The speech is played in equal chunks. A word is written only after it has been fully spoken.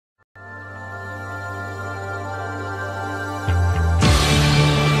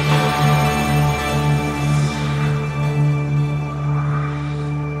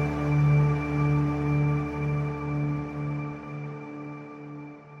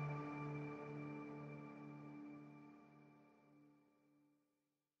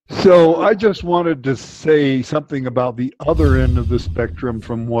So I just wanted to say something about the other end of the spectrum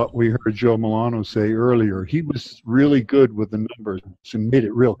from what we heard Joe Milano say earlier. He was really good with the numbers and made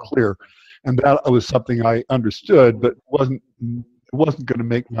it real clear. And that was something I understood, but wasn't going to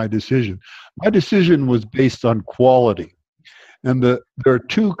make my decision. My decision was based on quality. And there are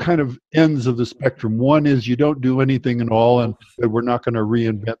two kind of ends of the spectrum. One is you don't do anything at all, and we're not going to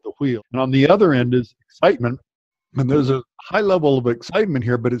reinvent the wheel. And on the other end is excitement. And there's a high level of excitement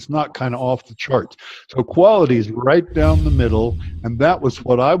here, but it's not kind of off the charts. So quality is right down the middle, and that was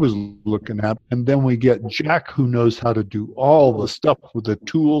what I was looking at. And then we get Jack, who knows how to do all the stuff with the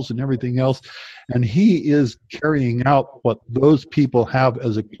tools and everything else, and he is carrying out what those people have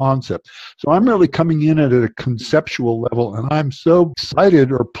as a concept. So I'm really coming in at a conceptual level, and I'm so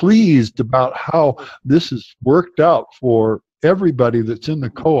excited or pleased about how this has worked out for everybody that's in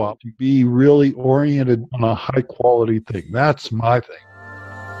the co-op to be really oriented on a high quality thing. That's my thing.